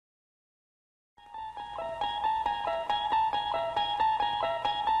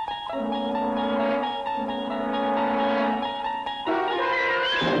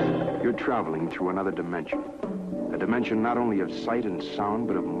traveling through another dimension. A dimension not only of sight and sound,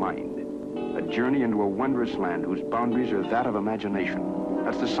 but of mind. A journey into a wondrous land whose boundaries are that of imagination.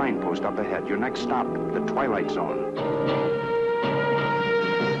 That's the signpost up ahead. Your next stop, the Twilight Zone.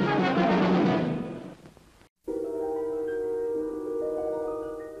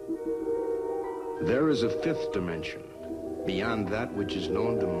 There is a fifth dimension, beyond that which is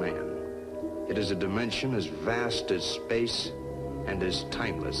known to man. It is a dimension as vast as space and as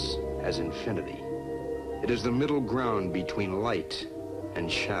timeless as infinity. It is the middle ground between light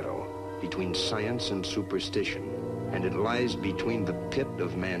and shadow, between science and superstition, and it lies between the pit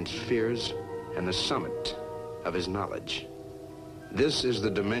of man's fears and the summit of his knowledge. This is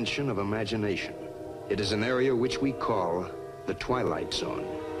the dimension of imagination. It is an area which we call the Twilight Zone.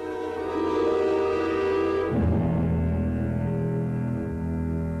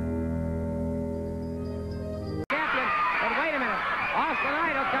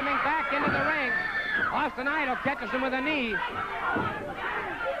 Austin Idol catches him with a knee.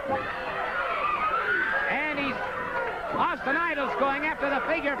 And Austin Idol's going after the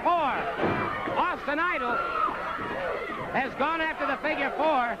figure four. Austin Idol has gone after the figure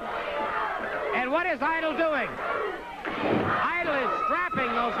four. And what is Idol doing? Idol is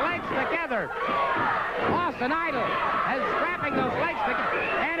strapping those legs together. Austin Idol is strapping those legs together.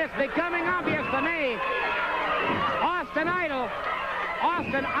 And it's becoming obvious to me. Austin Idol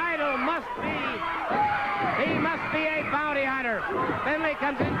must be a bounty hunter. Finley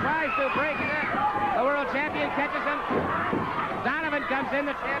comes in, tries to break it up. The world champion catches him. Donovan comes in,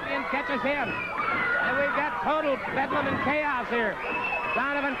 the champion catches him. And we've got total bedlam and chaos here.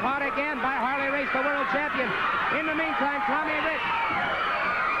 Donovan caught again by Harley Race, the world champion. In the meantime, Tommy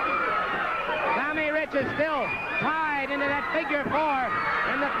Rich is still tied into that figure four,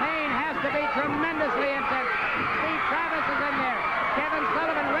 and the pain has to be tremendously intense. Steve Travis is in there. Kevin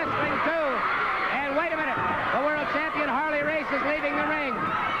Sullivan wrestling too. And wait a minute, the world champion Harley Race is leaving the ring.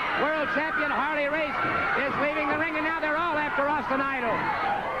 World champion Harley Race is leaving the ring, and now they're all after Austin Idol.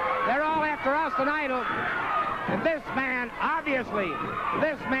 They're all after Austin Idol. And this man, obviously,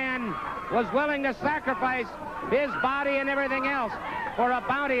 this man was willing to sacrifice his body and everything else for a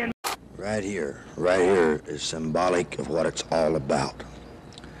bounty. And right here is symbolic of what it's all about.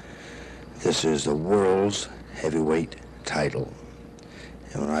 This is the world's heavyweight title.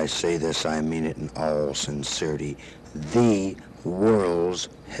 And when I say this, I mean it in all sincerity. The world's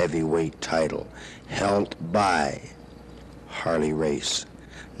heavyweight title, held by Harley Race,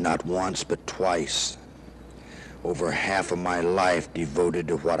 not once but twice. Over half of my life devoted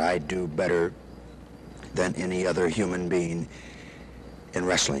to what I do better than any other human being in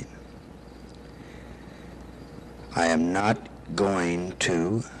wrestling. I am not going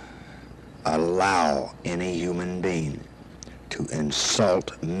to allow any human being to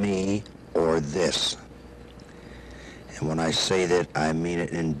insult me or this. And when I say that, I mean it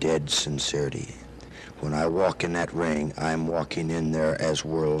in dead sincerity. When I walk in that ring, I'm walking in there as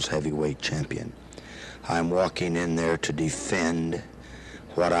world's heavyweight champion. I'm walking in there to defend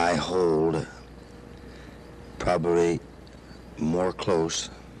what I hold probably more close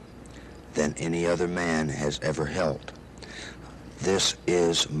than any other man has ever held. This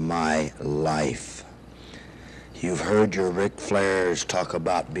is my life. You've heard your Ric Flairs talk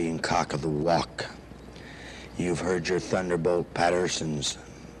about being cock of the walk. You've heard your Thunderbolt Pattersons.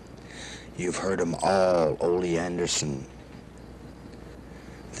 You've heard them all, Ole Anderson.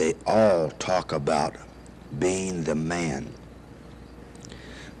 They all talk about being the man.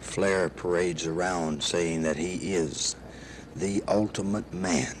 Flair parades around saying that he is the ultimate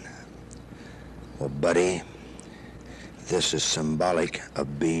man. Well, buddy, this is symbolic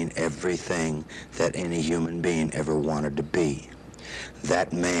of being everything that any human being ever wanted to be.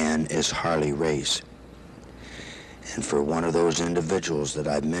 That man is Harley Race. And for one of those individuals that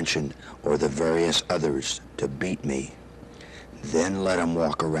I've mentioned, or the various others, to beat me, then let them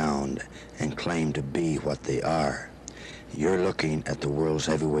walk around and claim to be what they are. You're looking at the world's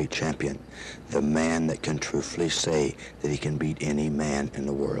heavyweight champion, the man that can truthfully say that he can beat any man in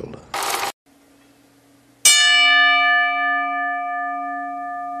the world.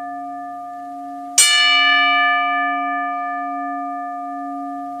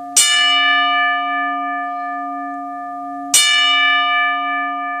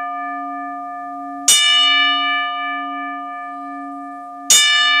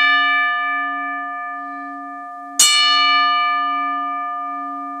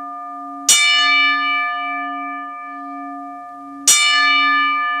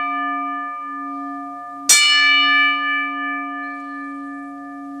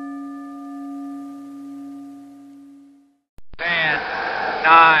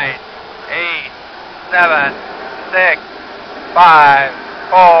 7, 6, 5,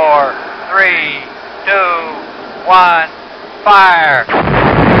 4, 3, 2, 1, fire!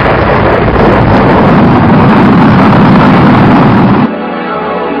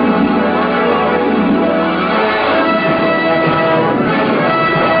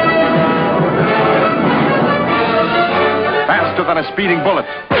 Faster than a speeding bullet.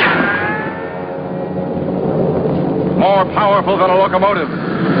 More powerful than a locomotive.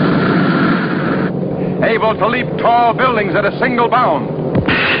 Able to leap tall buildings at a single bound.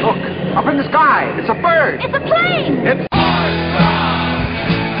 Look, up in the sky. It's a bird. It's a plane. It's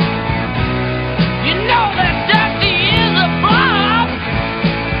You know that Dusty is a blob,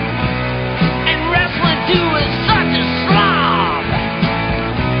 and wrestling too is such a slob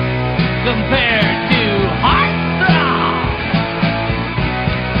compared to Heartthrob.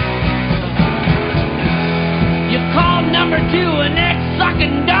 You called number 2 a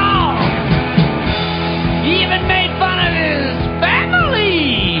neck-sucking dog. He even made fun of his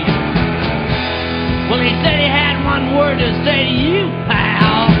family. Well, he said he had one word to say to you,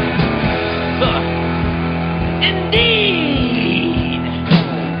 pal. Indeed.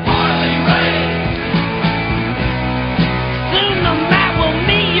 Harley Race. Soon the mat will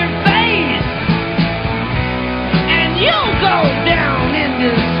meet your face, and you'll go down in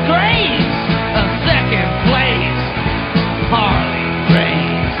disgrace. A second place. Harley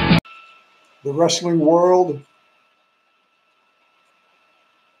Race. The wrestling world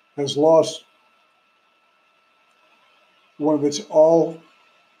has lost one of its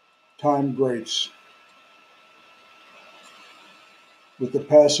all-time greats with the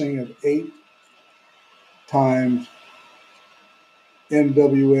passing of 8-time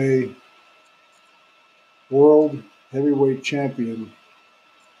NWA World Heavyweight Champion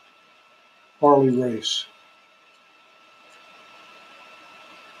Harley Race.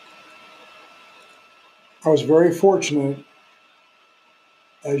 I was very fortunate,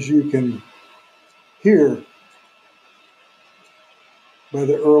 as you can hear by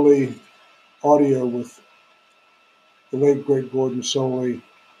the early audio with the late great Gordon Soley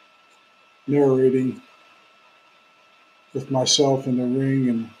narrating, with myself in the ring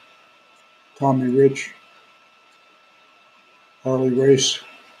and Tommy Rich. Harley Race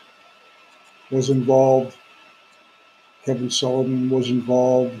was involved. Kevin Sullivan was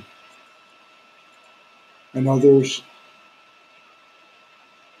involved, and others.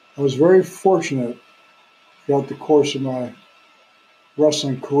 I was very fortunate throughout the course of my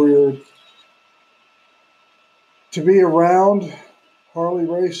wrestling career to be around Harley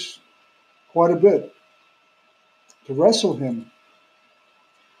Race quite a bit, to wrestle him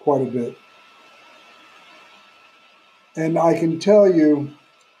quite a bit. And I can tell you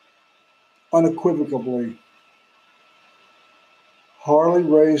unequivocally, Harley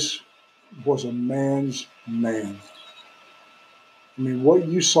Race was a man's man. I mean, what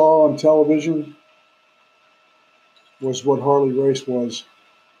you saw on television was what Harley Race was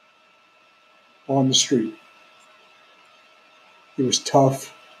on the street. He was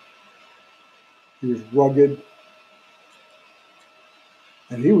tough. He was rugged.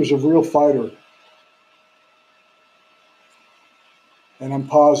 And he was a real fighter. And I'm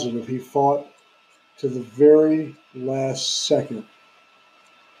positive he fought to the very last second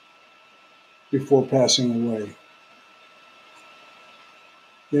before passing away.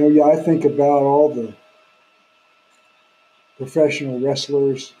 You know, yeah, I think about all the professional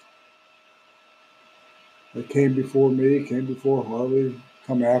wrestlers that came before me, came before Harley,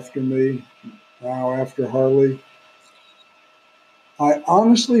 come after me, now after Harley. I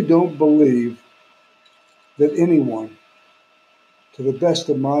honestly don't believe that anyone, to the best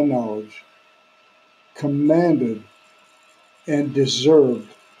of my knowledge, commanded and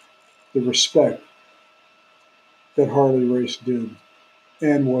deserved the respect that Harley Race did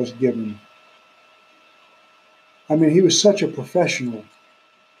and was given. I mean, he was such a professional.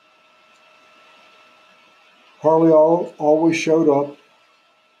 Harley always showed up.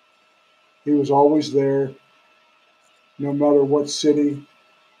 He was always there, no matter what city,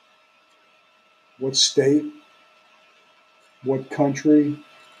 what state, what country,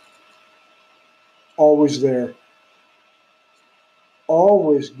 always there.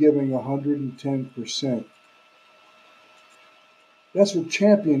 Always giving 110%. That's what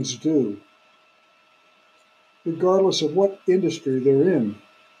champions do, regardless of what industry they're in.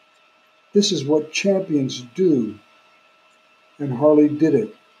 This is what champions do, and Harley did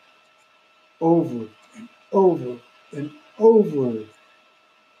it over and over and over,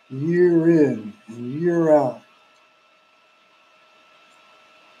 year in and year out.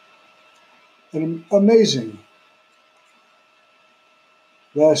 And amazing.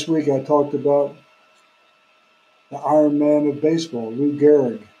 Last week I talked about the Iron Man of baseball, Lou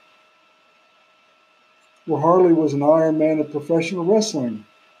Gehrig. Well, Harley was an Iron Man of professional wrestling.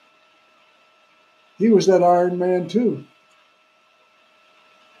 He was that Iron Man too.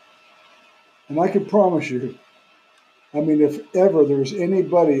 And I can promise you, I mean, if ever there was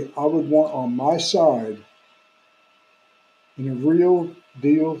anybody I would want on my side in a real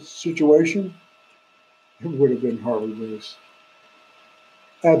deal situation, it would have been Harley Race.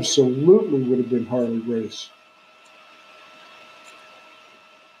 Absolutely would have been Harley Race.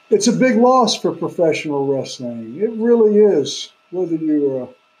 It's a big loss for professional wrestling. It really is. Whether you're a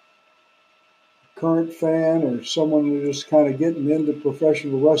current fan or someone who's just kind of getting into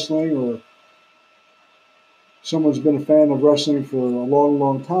professional wrestling, or someone's been a fan of wrestling for a long,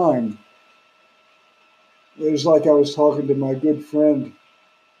 long time. It was like I was talking to my good friend,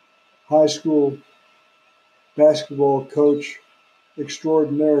 high school basketball coach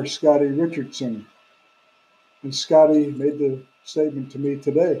extraordinaire, Scotty Richardson. And Scotty made the statement to me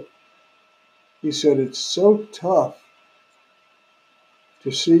today. He said, it's so tough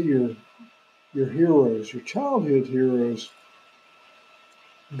to see your heroes, your childhood heroes,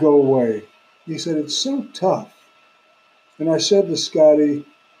 go away. He said, it's so tough. And I said to Scotty,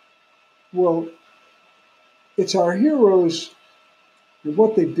 well, it's our heroes and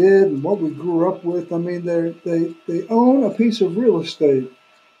what they did and what we grew up with. I mean, they own a piece of real estate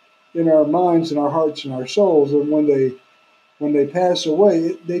in our minds and our hearts and our souls. And when they pass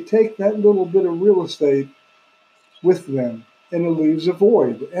away, they take that little bit of real estate with them, and it leaves a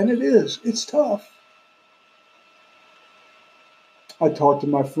void. And it's tough. I talked to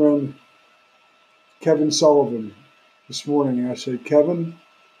my friend Kevin Sullivan this morning, and I said, Kevin,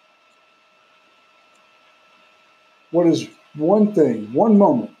 what is one thing, one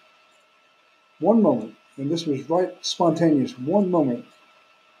moment, and this was right spontaneous, one moment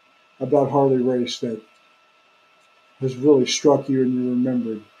about Harley Race that has really struck you and you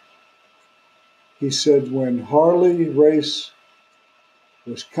remembered? He said, when Harley Race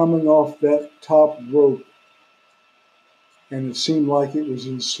was coming off that top rope, and it seemed like it was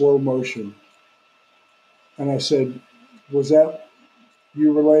in slow motion. And I said, was that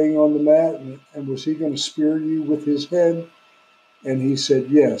you were laying on the mat, and was he going to spear you with his head? And he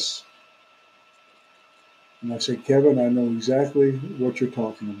said, yes. And I said, Kevin, I know exactly what you're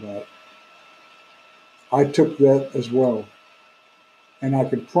talking about. I took that as well. And I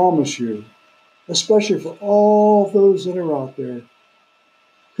can promise you, especially for all those that are out there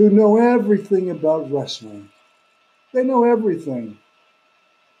who know everything about wrestling, they know everything.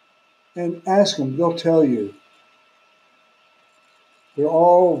 And ask them, they'll tell you. They're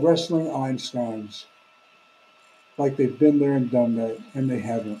all wrestling Einsteins, like they've been there and done that, and they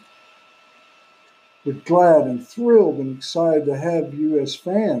haven't. We're glad and thrilled and excited to have you as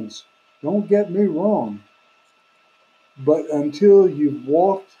fans. Don't get me wrong. But until you've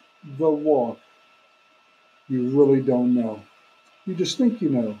walked the walk, you really don't know. You just think you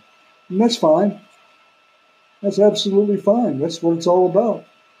know. And that's fine. That's absolutely fine. That's what it's all about.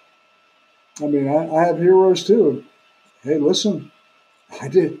 I mean, I have heroes too. Hey, listen, I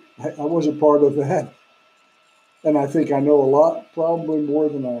wasn't part of that. And I think I know a lot, probably more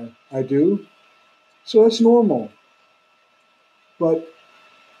than I do. So that's normal. But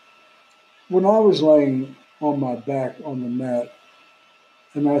when I was laying on my back on the mat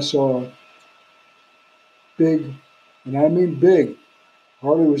and I saw big, and I mean big,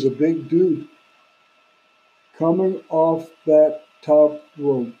 Harley was a big dude, coming off that top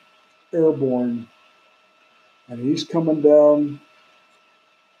rope, airborne, and he's coming down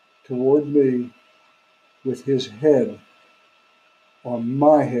toward me with his head on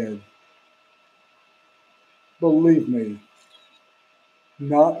my head. Believe me,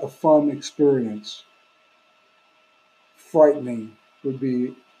 not a fun experience. Frightening would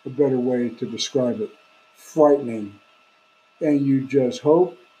be a better way to describe it. Frightening. And you just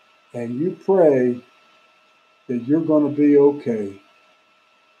hope and you pray that you're going to be okay.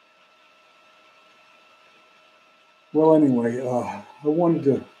 Well, anyway, I wanted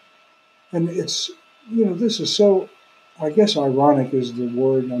to, and it's, this is so, I guess ironic is the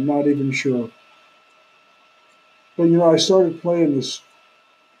word, I'm not even sure. But, I started playing this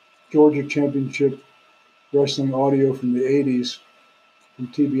Georgia Championship Wrestling audio from the 80s from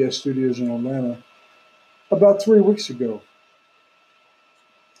TBS Studios in Atlanta about 3 weeks ago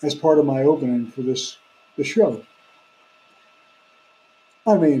as part of my opening for the show.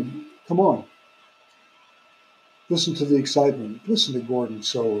 I mean, come on. Listen to the excitement. Listen to Gordon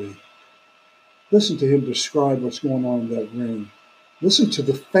Soley. Listen to him describe what's going on in that ring. Listen to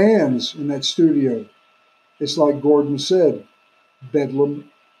the fans in that studio. It's like Gordon said, bedlam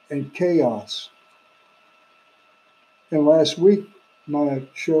and chaos. And last week, my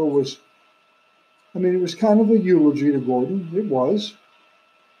show was, it was kind of a eulogy to Gordon. It was.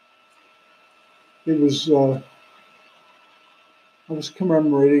 I was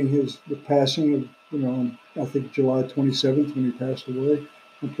commemorating the passing of, I think July 27th when he passed away.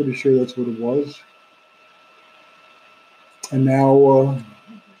 I'm pretty sure that's what it was. And now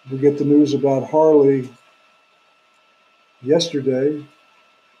we get the news about Harley yesterday.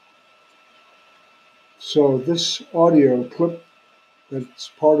 So this audio clip that's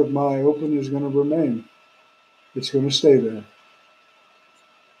part of my open is going to remain. It's going to stay there.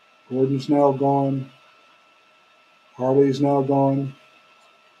 Gordon's now gone. Harley's now gone.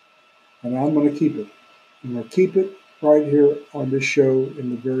 And I'm going to keep it. I'm going to keep it right here on this show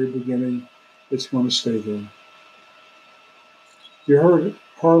in the very beginning. It's going to stay there. You heard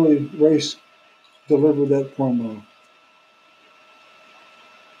Harley Race deliver that promo.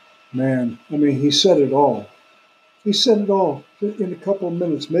 Man, he said it all. He said it all in a couple of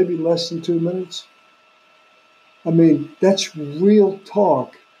minutes, maybe less than 2 minutes. That's real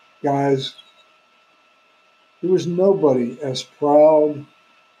talk, guys. There was nobody as proud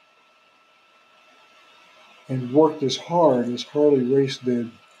and worked as hard as Harley Race did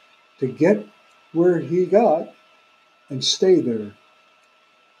to get where he got and stay there.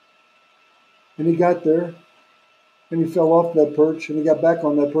 And he got there, and he fell off that perch, and he got back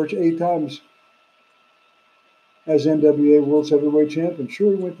on that perch 8 times as NWA World Heavyweight Champion.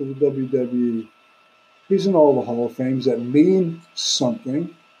 Sure, he went to the WWE. He's in all the Hall of Fames that mean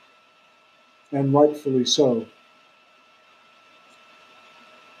something, and rightfully so.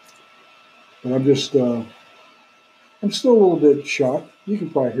 But I'm still a little bit shocked. You can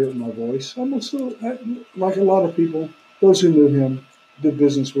probably hear it in my voice. I'm still, like a lot of people, those who knew him, did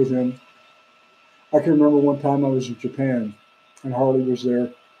business with him. I can remember one time I was in Japan, and Harley was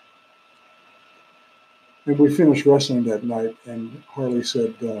there. And we finished wrestling that night, and Harley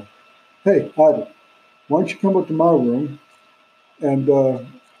said, hey, Ivan, why don't you come up to my room? And,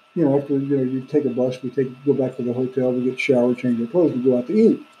 after, you take a bus, go back to the hotel, we get showered, change our clothes, we go out to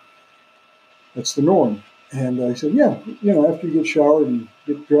eat. That's the norm. And I said, yeah, after you get showered and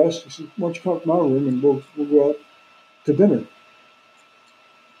get dressed, he said, why don't you come up to my room and we'll go out to dinner.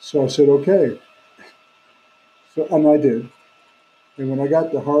 So I said, okay. And I did. And when I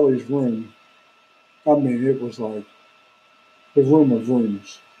got to Harley's room, it was like the room of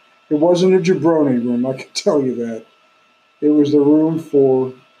rooms. It wasn't a jabroni room, I can tell you that. It was the room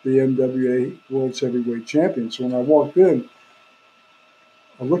for the NWA World Heavyweight Champion. So when I walked in,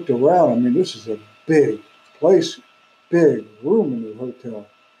 I looked around. This is a big place, big room in the hotel.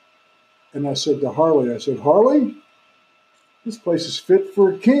 And I said to Harley, Harley, this place is fit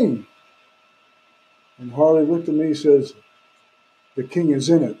for a king. And Harley looked at me and says, the king is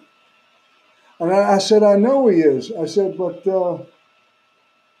in it. And I said, I know he is. I said, but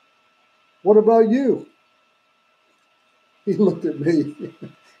what about you? He looked at me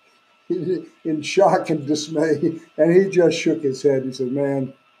in shock and dismay, and he just shook his head. He said,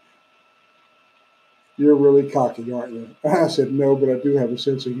 man, you're really cocky, aren't you? And I said, no, but I do have a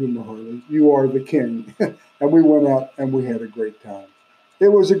sense of humor, Harley. You are the king. And we went out and we had a great time. It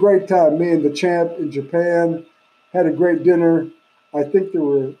was a great time. Me and the champ in Japan had a great dinner. I think there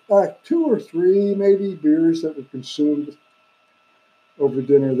were 2 or 3 maybe beers that were consumed over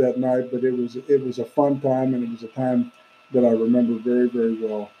dinner that night, but it was a fun time, and it was a time that I remember very, very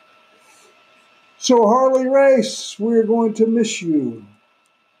well. So Harley Race, we're going to miss you.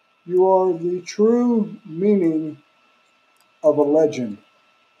 You are the true meaning of a legend.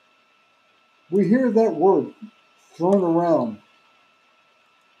 We hear that word thrown around,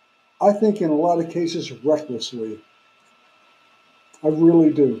 I think in a lot of cases recklessly. I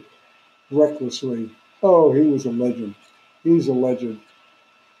really do. Recklessly. Oh, he was a legend. He's a legend.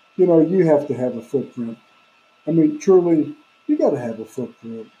 You have to have a footprint. Truly, you got to have a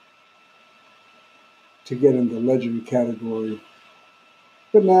footprint to get in the legend category.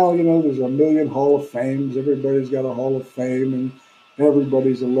 But now, there's a million Hall of Fames. Everybody's got a Hall of Fame, and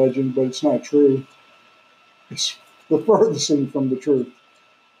everybody's a legend, but it's not true. It's the furthest thing from the truth.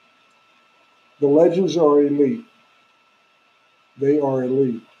 The legends are elite. They are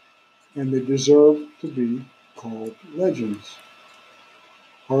elite, and they deserve to be called legends.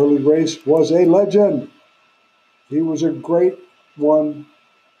 Harley Race was a legend. He was a great one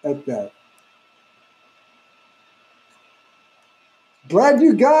at that. Glad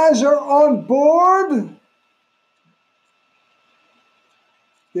you guys are on board.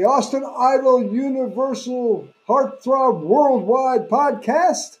 The Austin Idol Universal Heartthrob Worldwide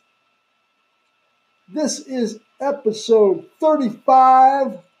Podcast. This is episode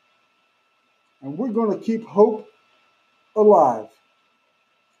 35. And we're going to keep hope alive.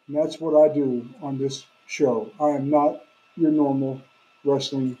 And that's what I do on this show. I am not your normal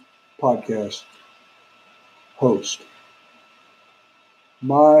wrestling podcast host.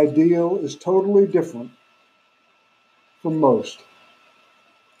 My deal is totally different from most.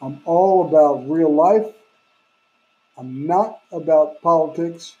 I'm all about real life. I'm not about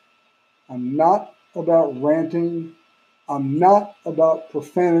politics. I'm not about ranting. I'm not about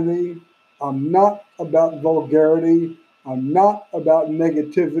profanity. I'm not about vulgarity. I'm not about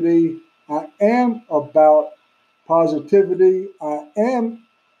negativity. I am about positivity. I am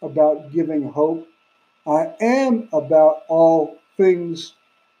about giving hope. I am about all things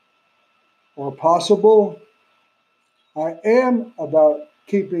are possible. I am about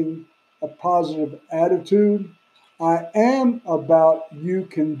keeping a positive attitude. I am about you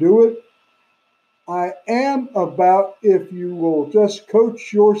can do it. I am about if you will just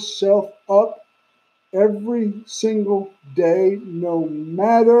coach yourself up every single day, no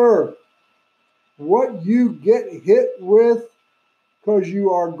matter what you get hit with, because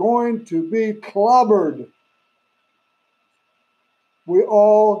you are going to be clobbered. We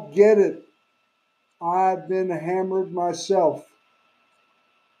all get it. I've been hammered myself.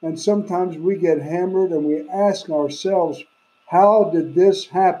 And sometimes we get hammered and we ask ourselves, how did this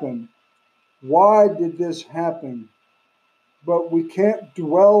happen? Why did this happen? But we can't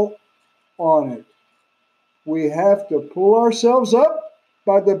dwell on it. We have to pull ourselves up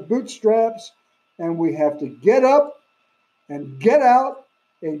by the bootstraps, and we have to get up and get out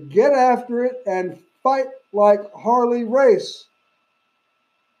and get after it and fight like Harley Race.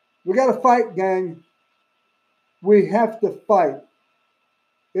 We got to fight, gang. We have to fight.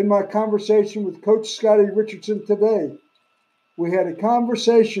 In my conversation with Coach Scotty Richardson today, we had a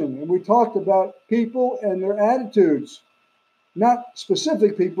conversation and we talked about people and their attitudes, not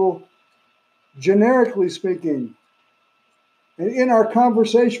specific people, generically speaking. And in our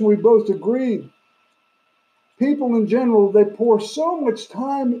conversation, we both agreed, people in general, they pour so much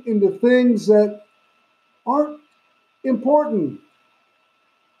time into things that aren't important.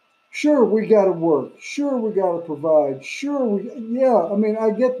 Sure, we got to work. Sure, we got to provide. I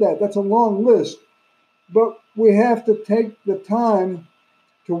get that. That's a long list. But we have to take the time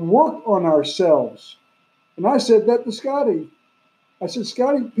to work on ourselves. And I said that to Scotty. I said,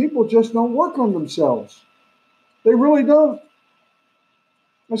 Scotty, people just don't work on themselves. They really don't.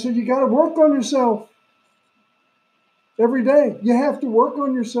 I said, you got to work on yourself every day. You have to work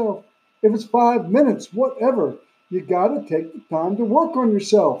on yourself. If it's 5 minutes, whatever, you got to take the time to work on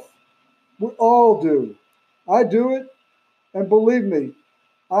yourself. We all do. I do it. And believe me,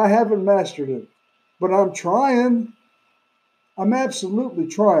 I haven't mastered it. But I'm trying. I'm absolutely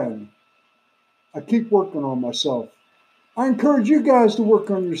trying. I keep working on myself. I encourage you guys to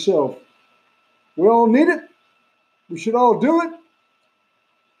work on yourself. We all need it. We should all do it.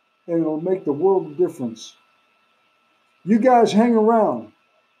 And it'll make the world a difference. You guys hang around.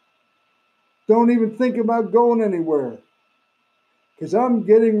 Don't even think about going anywhere. Because I'm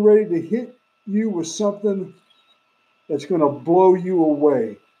getting ready to hit you with something that's going to blow you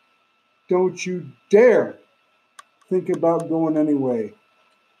away. Don't you dare think about going anyway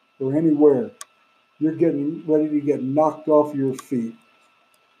or anywhere. You're getting ready to get knocked off your feet.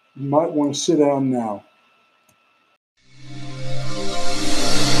 You might want to sit down now.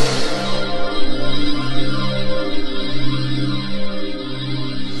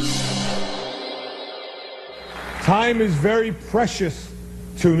 Time is very precious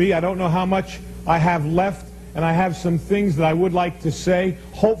to me. I don't know how much I have left, and I have some things that I would like to say.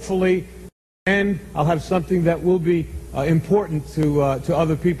 Hopefully, and I'll have something that will be important to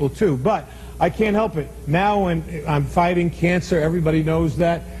other people too. But I can't help it. Now when I'm fighting cancer, everybody knows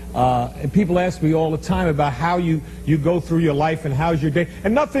that. And people ask me all the time about how you go through your life and how's your day.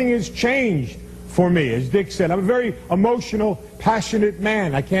 And nothing has changed for me. As Dick said, I'm a very emotional, passionate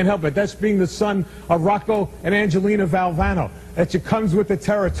man. I can't help it. That's being the son of Rocco and Angelina Valvano. That just comes with the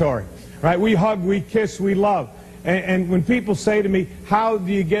territory, right? We hug, we kiss, we love. And when people say to me, how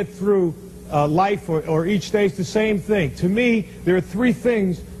do you get through life or each day, it's the same thing. To me, there are three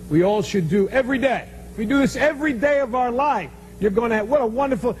things we all should do every day. If we do this every day of our life, you're going to have, what a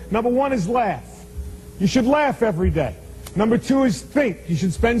wonderful, number one is laugh. You should laugh every day. Number two is think. You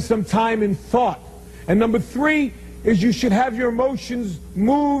should spend some time in thought. And number three is you should have your emotions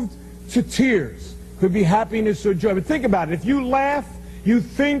moved to tears. Could be happiness or joy. But think about it. If you laugh, you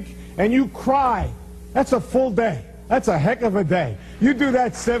think, and you cry, that's a full day. That's a heck of a day. You do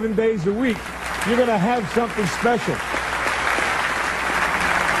that 7 days a week, you're going to have something special.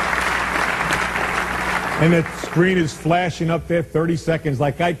 And the screen is flashing up there 30 seconds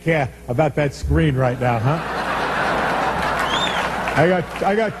like I care about that screen right now, huh?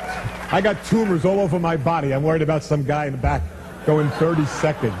 I got tumors all over my body. I'm worried about some guy in the back going 30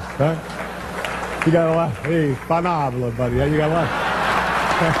 seconds. Huh? You got a lot. Hey, panabla, buddy. You got a lot.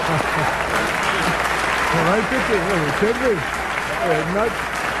 All right, good thing.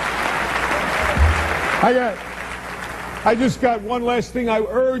 I just got one last thing. I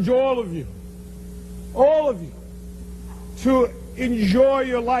urge all of you, to enjoy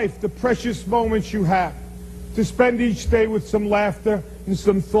your life, the precious moments you have, to spend each day with some laughter and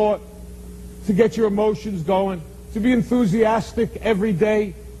some thought, to get your emotions going, to be enthusiastic every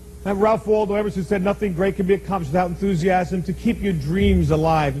day. And Ralph Waldo Emerson said nothing great can be accomplished without enthusiasm, to keep your dreams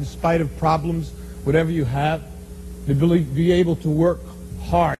alive in spite of problems, whatever you have, to be able to work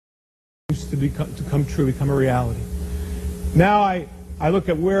hard to come true, become a reality. Now I look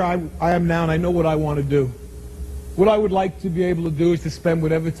at where I am now, and I know what I want to do. What I would like to be able to do is to spend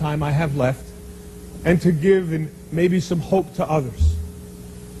whatever time I have left and to give and maybe some hope to others.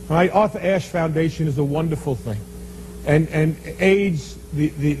 All right? Arthur Ashe Foundation is a wonderful thing. And AIDS,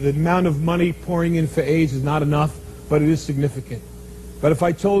 the amount of money pouring in for AIDS is not enough, but it is significant. But if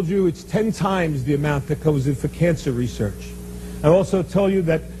I told you it's 10 times the amount that goes in for cancer research, I also tell you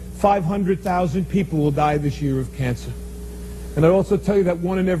that 500,000 people will die this year of cancer. And I also tell you that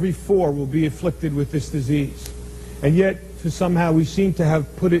 1 in every 4 will be afflicted with this disease. And yet, somehow, we seem to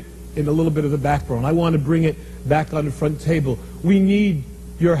have put it in a little bit of the background. I want to bring it back on the front table. We need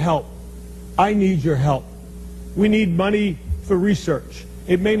your help. I need your help. We need money for research.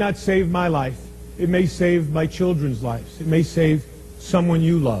 It may not save my life. It may save my children's lives. It may save someone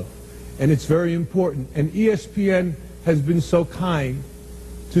you love. And it's very important. And ESPN has been so kind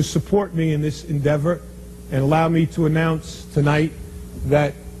to support me in this endeavor and allow me to announce tonight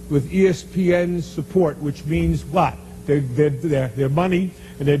that with ESPN's support, which means what? Their money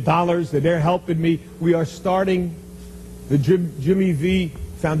and their dollars, that they're helping me, we are starting the Jimmy V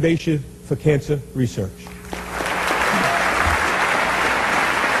Foundation for Cancer Research.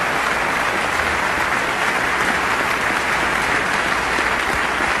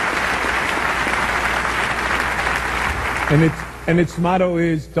 And its motto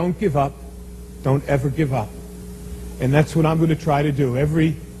is, don't give up, don't ever give up. And that's what I'm going to try to do.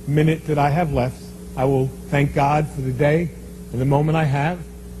 Every minute that I have left, I will thank God for the day and the moment I have.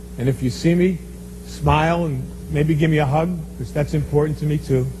 And if you see me, smile and maybe give me a hug, because that's important to me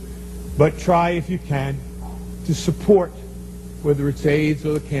too. But try, if you can, to support, whether it's AIDS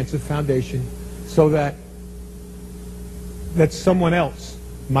or the Cancer Foundation, so that someone else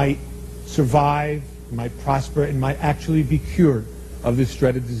might survive, might prosper, and might actually be cured of this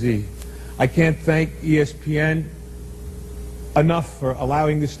dreaded disease. I can't thank ESPN enough for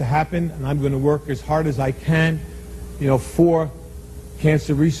allowing this to happen, and I'm going to work as hard as I can, for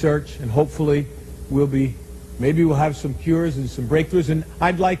cancer research, and hopefully maybe we'll have some cures and some breakthroughs. And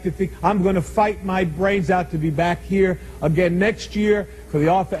I'd like to think I'm going to fight my brains out to be back here again next year for the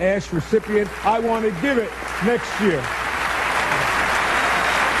Arthur Ashe recipient. I want to give it next year.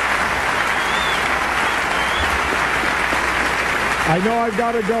 I know I've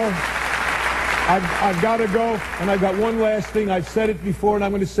got to go. I've got to go, and I've got one last thing. I've said it before, and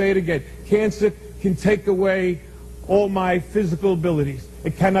I'm going to say it again. Cancer can take away all my physical abilities.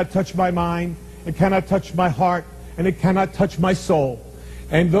 It cannot touch my mind, it cannot touch my heart, and it cannot touch my soul.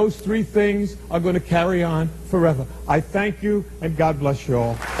 And those 3 things are going to carry on forever. I thank you, and God bless you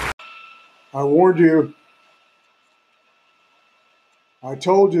all. I warned you. I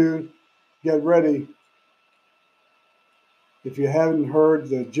told you, get ready. If you haven't heard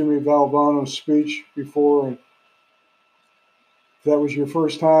the Jimmy Valvano speech before, if that was your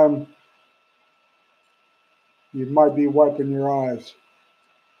first time, you might be wiping your eyes.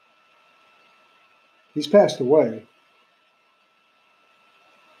 He's passed away.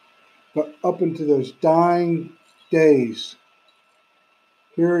 But up into those dying days,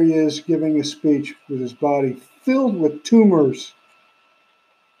 here he is giving a speech with his body filled with tumors.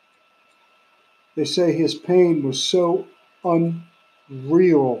 They say his pain was so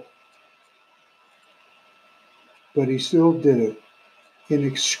unreal, but he still did it in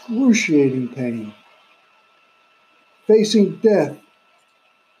excruciating pain. Facing death,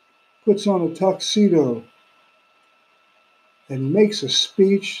 puts on a tuxedo and makes a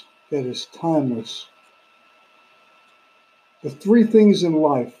speech that is timeless. The 3 things in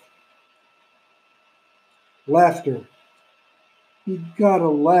life: laughter. You gotta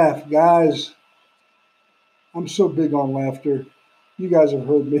laugh, guys. I'm so big on laughter. You guys have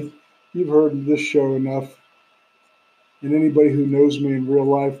heard me. You've heard this show enough. And anybody who knows me in real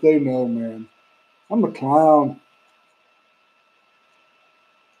life, they know, man. I'm a clown.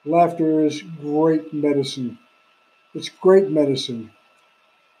 Laughter is great medicine. It's great medicine.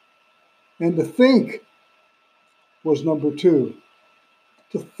 And to think was number 2.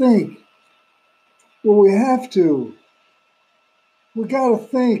 To think. Well, we have to. We got to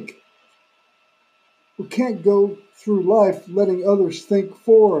think. We can't go through life letting others think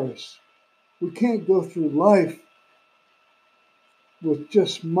for us. We can't go through life with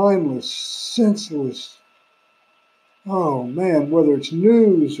just mindless, senseless, oh man, whether it's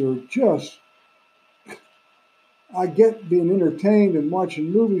news or just, I get being entertained and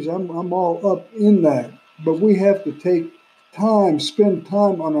watching movies, I'm all up in that. But we have to take time, spend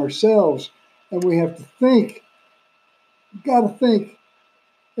time on ourselves, and we have to think. You got to think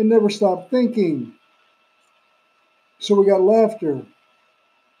and never stop thinking. So we got laughter,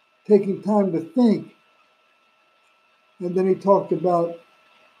 taking time to think. And then he talked about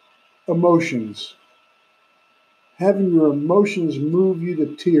emotions, having your emotions move you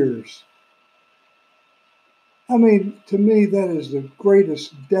to tears. I mean, to me, that is the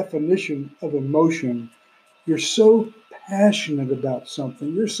greatest definition of emotion. You're so passionate about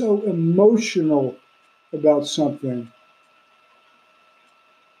something, you're so emotional about something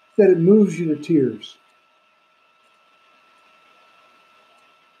that it moves you to tears.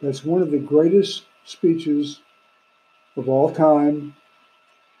 That's one of the greatest speeches of all time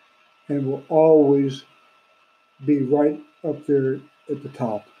and will always be right up there at the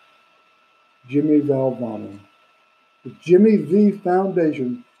top. Jimmy Valvano. The Jimmy V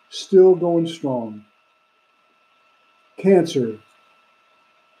Foundation still going strong. Cancer,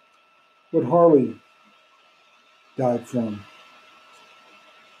 what HARLEY died from.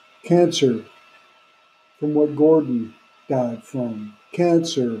 Cancer, from what Gordon died from.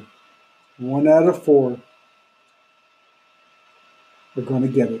 Cancer, 1 out of 4 are going to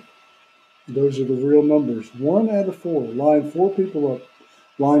get it. Those are the real numbers. 1 out of 4. Line 4 people up.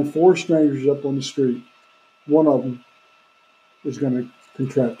 Line 4 strangers up on the street. One of them is going to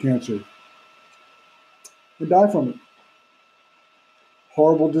contract cancer and die from it.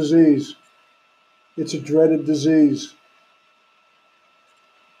 Horrible disease. It's a dreaded disease.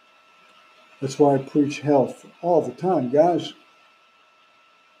 That's why I preach health all the time, guys.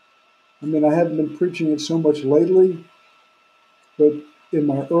 I mean, I haven't been preaching it so much lately, but in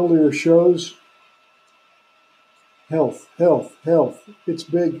my earlier shows, health, health, health. It's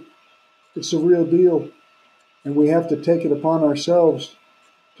big. It's the real deal. And we have to take it upon ourselves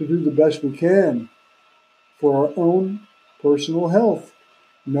to do the best we can for our own personal health.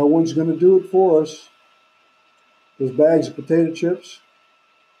 No one's going to do it for us. Those bags of potato chips,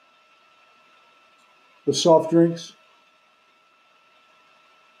 the soft drinks,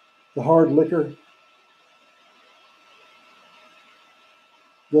 the hard liquor,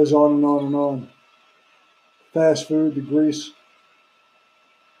 goes on and on and on. Fast food, the grease,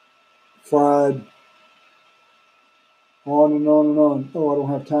 fried, on and on and on. Oh, I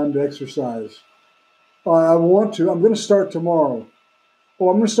don't have time to exercise. I want to. I'm going to start tomorrow. Oh,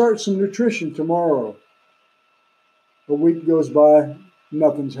 I'm going to start some nutrition tomorrow. A week goes by,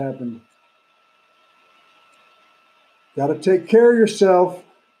 nothing's happened. Got to take care of yourself.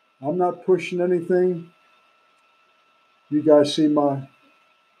 I'm not pushing anything. You guys see my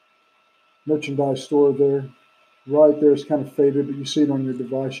merchandise store there. Right there, it's kind of faded, but you see it on your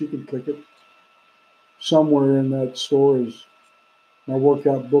device. You can click it. Somewhere in that store is my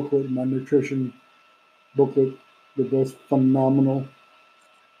workout booklet and my nutrition booklet. They're both phenomenal.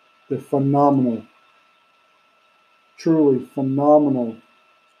 They're phenomenal. Truly phenomenal.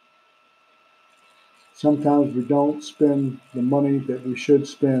 Sometimes we don't spend the money that we should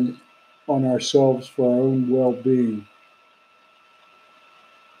spend on ourselves for our own well-being.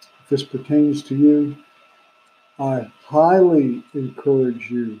 If this pertains to you, I highly encourage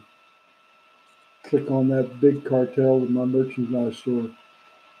you. Click on that big cartel in my merchandise store.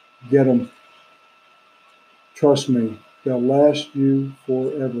 Get them. Trust me, they'll last you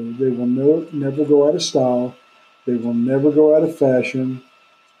forever. They will never go out of style. They will never go out of fashion.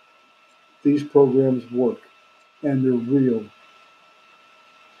 These programs work, and they're real.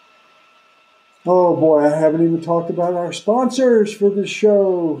 Oh boy, I haven't even talked about our sponsors for the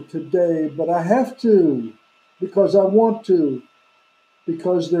show today, but I have to because I want to,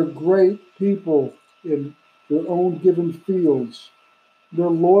 because they're great people in their own given fields. They're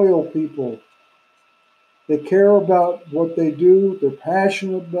loyal people. They care about what they do. They're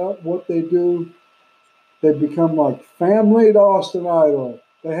passionate about what they do. They've become like family to Austin Idol.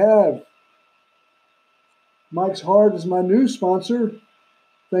 They have. Mike's Heart is my new sponsor.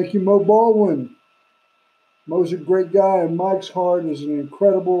 Thank you, Mo Baldwin. Mo's a great guy, and Mike's Heart is an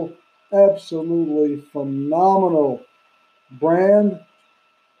incredible, absolutely phenomenal brand.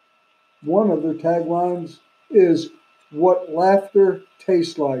 One of their taglines is what laughter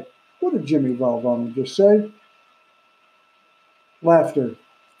tastes like. What did Jimmy Valvano just say? Laughter.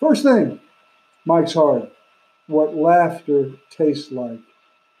 First thing, Mike's Hard. What laughter tastes like.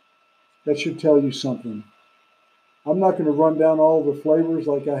 That should tell you something. I'm not going to run down all the flavors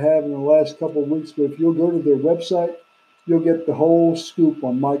like I have in the last couple of weeks, but if you'll go to their website, you'll get the whole scoop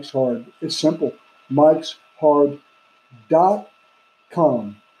on Mike's Hard. It's simple.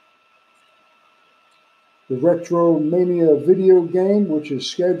 Mike'sHard.com. The Retro Mania video game, which is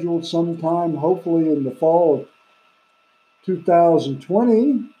scheduled sometime, hopefully in the fall of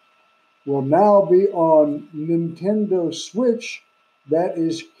 2020, will now be on Nintendo Switch. That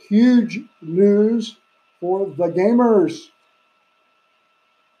is huge news for the gamers.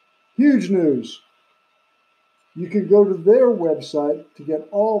 Huge news. You can go to their website to get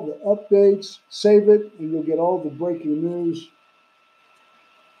all the updates, save it, and you'll get all the breaking news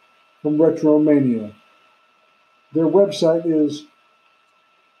from Retromania. Their website is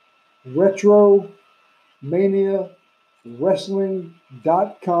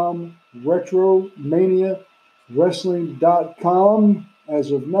retromaniawrestling.com, retromaniawrestling.com.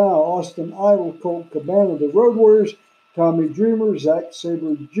 As of now, Austin Idol, Colt Cabana, The Road Warriors, Tommy Dreamer, Zack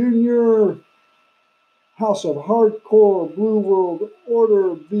Sabre Jr., House of Hardcore, Blue World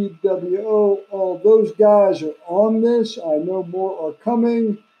Order, BWO, all those guys are on this. I know more are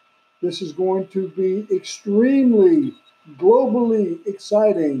coming. This is going to be extremely globally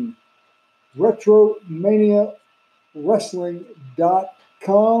exciting.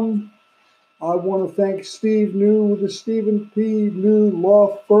 RetroManiaWrestling.com. I want to thank Steve New with the Stephen P. New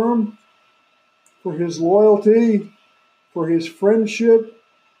Law Firm for his loyalty, for his friendship,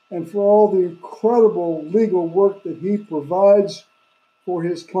 and for all the incredible legal work that he provides for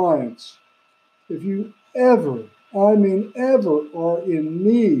his clients. If you ever, I mean ever, are in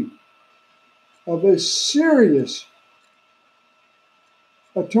need of a serious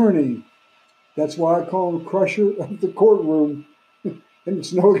attorney, that's why I call him Crusher of the Courtroom, and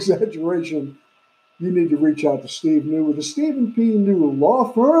it's no exaggeration, you need to reach out to Steve New with the Stephen P. New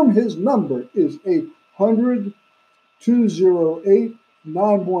Law Firm. His number is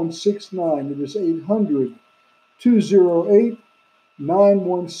 800-208-9169. It is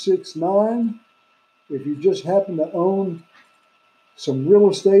 800-208-9169. If you just happen to own some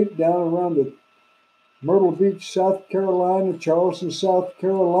real estate down around the Myrtle Beach, South Carolina, Charleston, South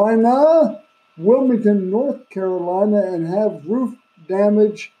Carolina, Wilmington, North Carolina, and have roof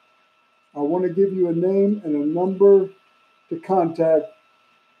damage, I want to give you a name and a number to contact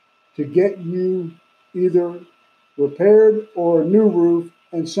to get you either repaired or a new roof,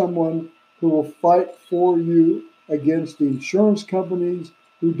 and someone who will fight for you against the insurance companies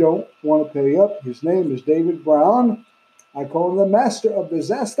who don't want to pay up. His name is David Brown. I call him the Master of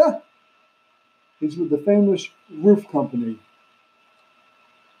Disaster. He's with the famous roof company.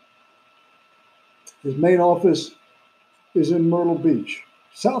 His main office is in Myrtle Beach,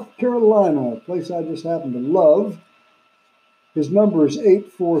 South Carolina, a place I just happen to love. His number is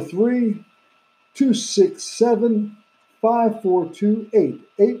 843-267-5428.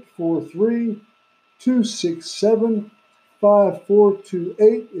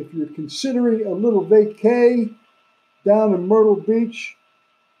 843-267-5428. If you're considering a little vacay down in Myrtle Beach,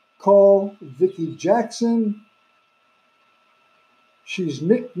 call Vicki Jackson. She's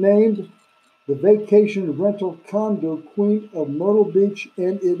nicknamed the Vacation Rental Condo Queen of Myrtle Beach,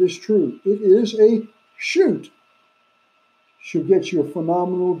 and it is true. It is a shoot. She'll get you a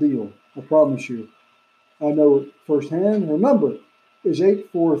phenomenal deal, I promise you. I know it firsthand. Her number is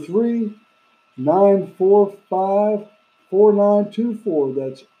 843-945-4924.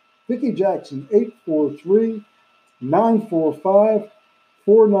 That's Vicki Jackson,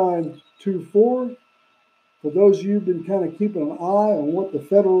 843-945-4924. For those of you who've been kind of keeping an eye on what the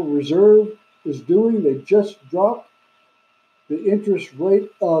Federal Reserve is doing, they just dropped the interest rate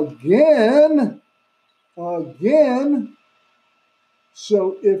again.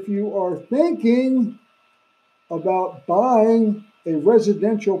 So if you are thinking about buying a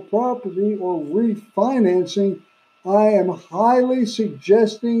residential property or refinancing, I am highly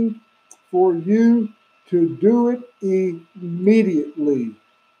suggesting for you to do it immediately.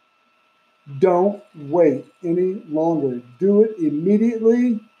 Don't wait any longer. Do it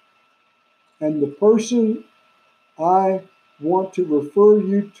immediately. And the person I want to refer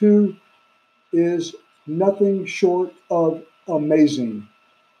you to is nothing short of amazing.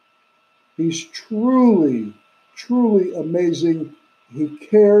 He's truly, truly amazing. He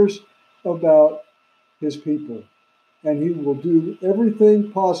cares about his people, and he will do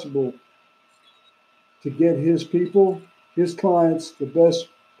everything possible to get his people, his clients, the best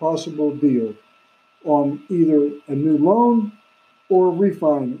possible deal. on either a new loan or a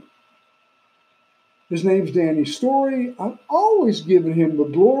refinance. His name's Danny Story. I've always given him the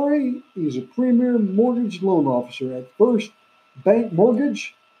glory. He's a premier mortgage loan officer at First Bank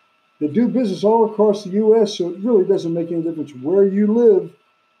Mortgage. They do business all across the U.S., so it really doesn't make any difference where you live.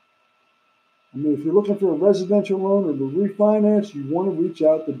 I mean, if you're looking for a residential loan or to refinance, you want to reach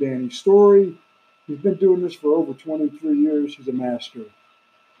out to Danny Story. He's been doing this for over 23 years. He's a master.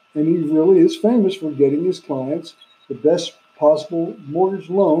 And he really is famous for getting his clients the best possible mortgage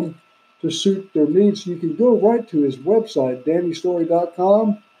loan to suit their needs. You can go right to his website,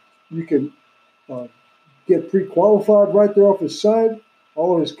 dannystory.com. You can get pre-qualified right there off his site.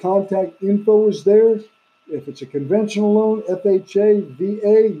 All of his contact info is there. If it's a conventional loan, FHA,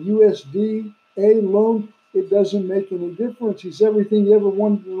 VA, USD, A loan, it doesn't make any difference. He's everything you ever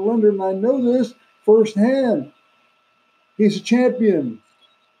wanted in a lender, and I know this firsthand. He's a champion.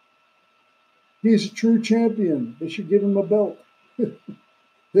 He's a true champion. They should give him a belt.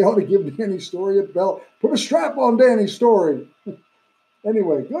 They ought to give Danny Story a belt. Put a strap on Danny Story.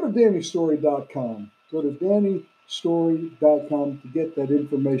 Anyway, go to dannystory.com. Go to dannystory.com to get that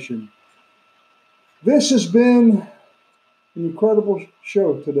information. This has been an incredible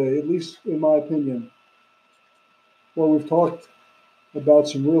show today, at least in my opinion, where we've talked about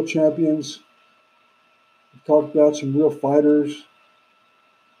some real champions. We've talked about some real fighters.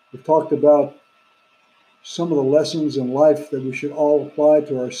 We've talked about some of the lessons in life that we should all apply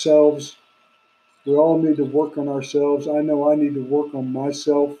to ourselves. We all need to work on ourselves. I know I need to work on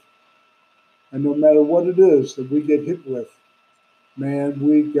myself. And no matter what it is that we get hit with, man,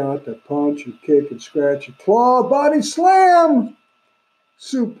 we got to punch and kick and scratch and claw, body slam,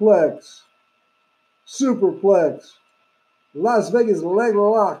 suplex, superplex, Las Vegas leg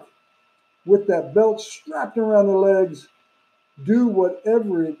lock with that belt strapped around the legs. Do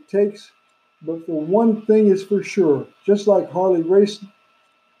whatever it takes. But the one thing is for sure, just like Harley raced,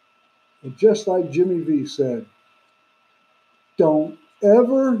 and just like Jimmy V said, don't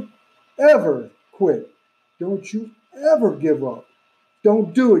ever, ever quit. Don't you ever give up.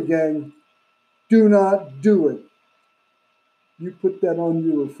 Don't do it, gang. Do not do it. You put that on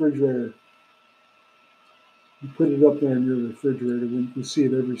your refrigerator. You put it up there in your refrigerator when you can see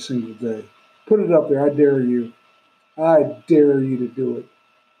it every single day. Put it up there. I dare you. I dare you to do it.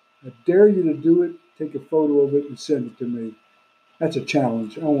 I dare you to do it. Take a photo of it and send it to me. That's a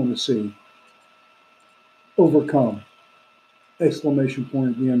challenge. I want to see. Overcome. Exclamation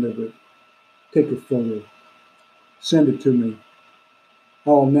point at the end of it. Take a photo. Send it to me.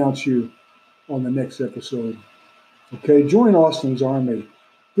 I'll announce you on the next episode. Okay? Join Austin's Army.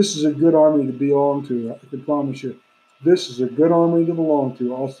 This is a good army to belong to. I can promise you. This is a good army to belong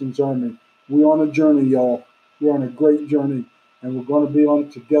to, Austin's Army. We're on a journey, y'all. We're on a great journey. And we're going to be on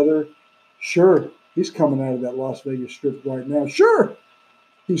it together. Sure, he's coming out of that Las Vegas Strip right now. Sure,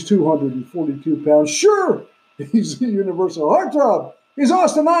 he's 242 pounds. Sure, he's the Universal Heartthrob. He's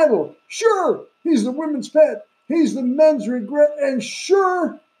Austin Idol. Sure, he's the women's pet. He's the men's regret. And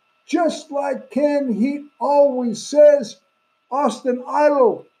sure, just like Ken Heat always says, Austin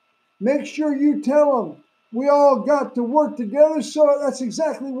Idol, make sure you tell him we all got to work together. So that's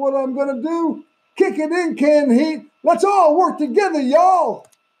exactly what I'm going to do. Kick it in, Ken Heat. Let's all work together, y'all.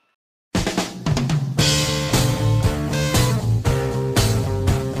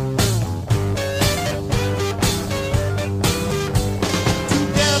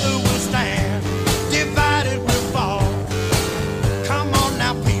 Together we'll stand, divided we'll fall. Come on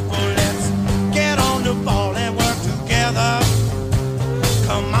now, people, let's get on the ball and work together.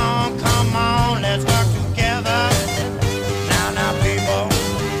 Come on, let's work together. Now, people,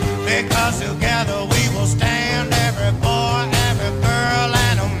 because together we will stand, every boy, every girl,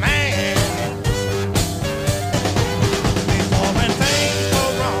 and a man. Before when things go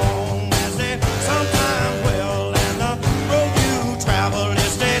wrong, as they sometimes will, and the road you travel, it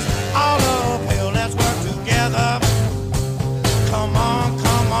stays all uphill. Let's work together. Come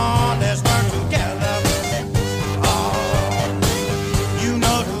on, let's work together. Oh, you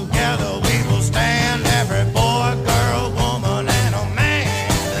know together we will stand, every boy, girl, woman, and a man.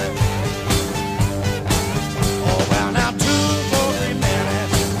 Oh, well, now 2 or 3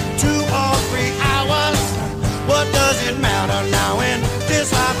 minutes, 2 or 3 hours, what does it matter now in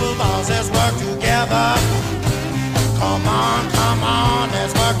this life of ours? Let's work together. Come on,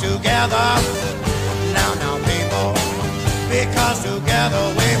 let's work together. Now, people, because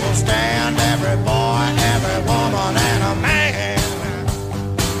together we will stand, every boy.